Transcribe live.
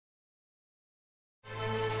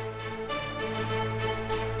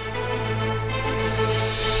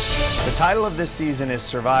title of this season is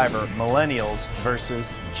Survivor, Millennials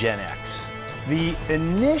versus Gen X. The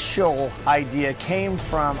initial idea came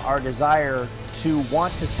from our desire to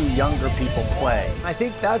want to see younger people play. I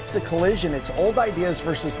think that's the collision. It's old ideas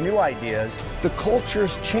versus new ideas. The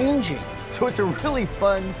culture's changing. So it's a really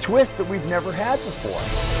fun twist that we've never had before.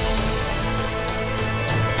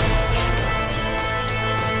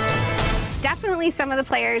 Definitely some of the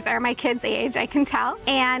players are my kids' age, I can tell.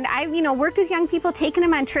 And I've, worked with young people, taken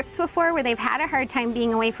them on trips before where they've had a hard time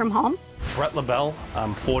being away from home. Brett LaBelle,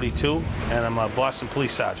 I'm 42, and I'm a Boston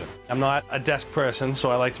police sergeant. I'm not a desk person,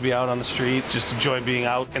 so I like to be out on the street, just enjoy being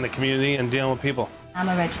out in the community and dealing with people. I'm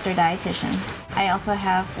a registered dietitian. I also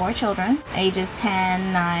have 4 children, ages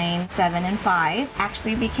 10, 9, 7, and 5.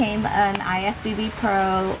 Actually became an IFBB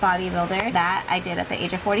pro bodybuilder. That I did at the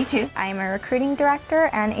age of 42. I'm a recruiting director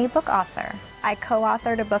and a book author. I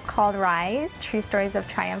co-authored a book called Rise, True Stories of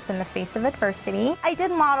Triumph in the Face of Adversity. I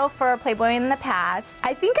did model for Playboy in the past.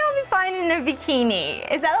 I think I'll be fine in a bikini.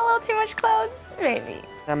 Is that a little too much clothes? Maybe.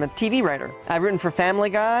 I'm a TV writer. I've written for Family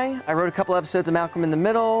Guy. I wrote a couple episodes of Malcolm in the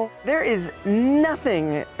Middle. There is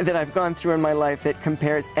nothing that I've gone through in my life that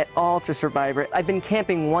compares at all to Survivor. I've been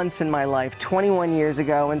camping once in my life, 21 years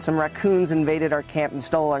ago, and some raccoons invaded our camp and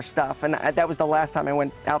stole our stuff, and that was the last time I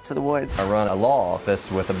went out to the woods. I run a law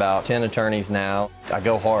office with about 10 attorneys now. I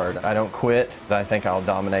go hard. I don't quit. I think I'll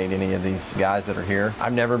dominate any of these guys that are here.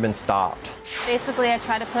 I've never been stopped. Basically, I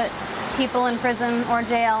try to put people in prison or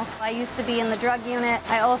jail. I used to be in the drug unit.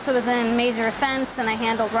 I also was in major offense, and I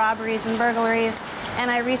handled robberies and burglaries.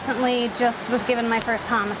 And I recently just was given my first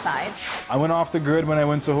homicide. I went off the grid when I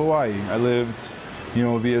went to Hawaii. I lived,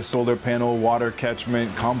 via solar panel, water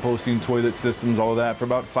catchment, composting toilet systems, all of that for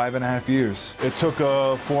about 5.5 years. It took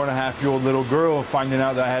a 4.5-year-old little girl finding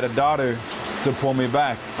out that I had a daughter to pull me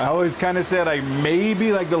back. I always kind of said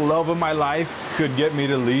maybe the love of my life could get me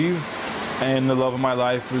to leave. And the love of my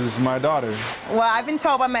life was my daughter. Well, I've been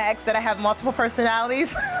told by my ex that I have multiple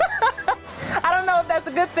personalities. I don't know if that's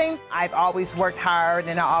a good thing. I've always worked hard,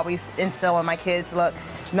 and I always instill in my kids, look,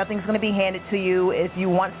 nothing's gonna be handed to you. If you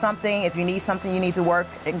want something, if you need something, you need to work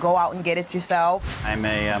and go out and get it yourself. I'm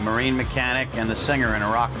a marine mechanic and a singer in a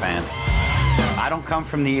rock band. I don't come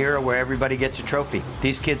from the era where everybody gets a trophy.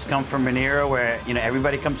 These kids come from an era where,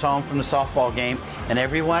 everybody comes home from the softball game and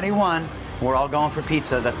everybody won. We're all going for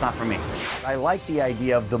pizza. That's not for me. I like the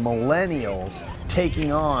idea of the millennials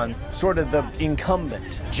taking on sort of the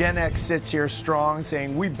incumbent. Gen X sits here strong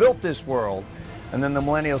saying, we built this world. And then the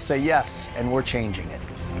millennials say, yes, and we're changing it.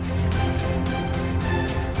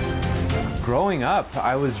 Growing up,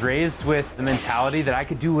 I was raised with the mentality that I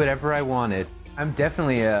could do whatever I wanted. I'm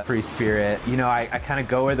definitely a free spirit. I kind of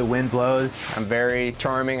go where the wind blows. I'm very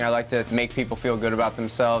charming. I like to make people feel good about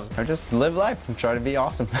themselves. I just live life and try to be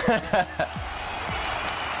awesome.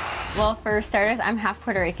 Well, for starters, I'm half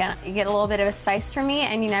Puerto Rican. You get a little bit of a spice from me,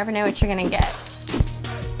 and you never know what you're gonna get.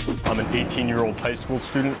 I'm an 18-year-old high school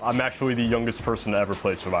student. I'm actually the youngest person to ever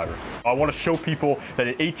play Survivor. I want to show people that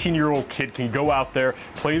an 18-year-old kid can go out there,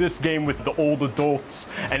 play this game with the old adults,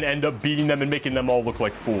 and end up beating them and making them all look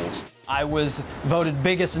like fools. I was voted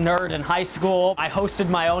biggest nerd in high school. I hosted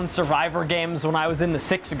my own Survivor games when I was in the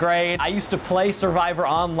 6th grade. I used to play Survivor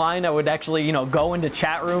online. I would actually, go into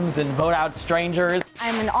chat rooms and vote out strangers.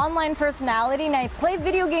 I'm an online personality and I play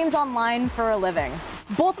video games online for a living.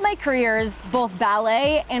 Both my careers, both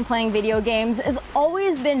ballet and playing video games, has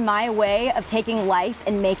always been my way of taking life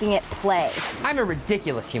and making it play. I'm a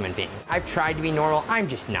ridiculous human being. I've tried to be normal, I'm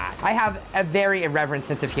just not. I have a very irreverent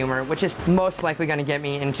sense of humor, which is most likely going to get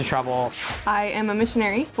me into trouble. I am a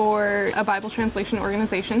missionary for a Bible translation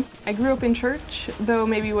organization. I grew up in church, though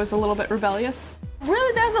maybe was a little bit rebellious.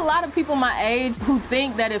 Really, there's a lot of people my age who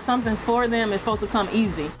think that if something's for them, it's supposed to come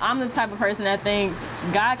easy. I'm the type of person that thinks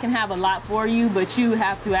God can have a lot for you, but you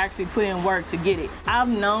have to actually put in work to get it. I've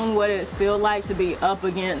known what it's feel like to be up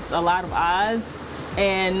against a lot of odds,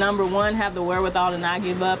 and number one, have the wherewithal to not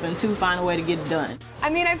give up, and 2, find a way to get it done.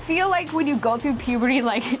 I mean, I feel like when you go through puberty,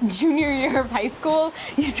 like junior year of high school,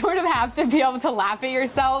 you sort of have to be able to laugh at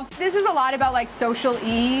yourself. This is a lot about like social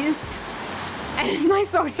ease, and my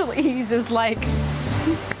social ease is like...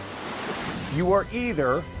 You are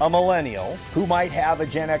either a millennial who might have a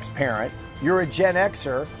Gen X parent, you're a Gen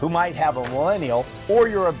Xer who might have a millennial, or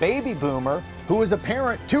you're a baby boomer who is a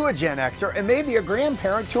parent to a Gen Xer and maybe a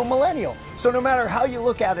grandparent to a millennial. So no matter how you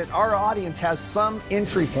look at it, our audience has some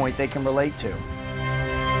entry point they can relate to.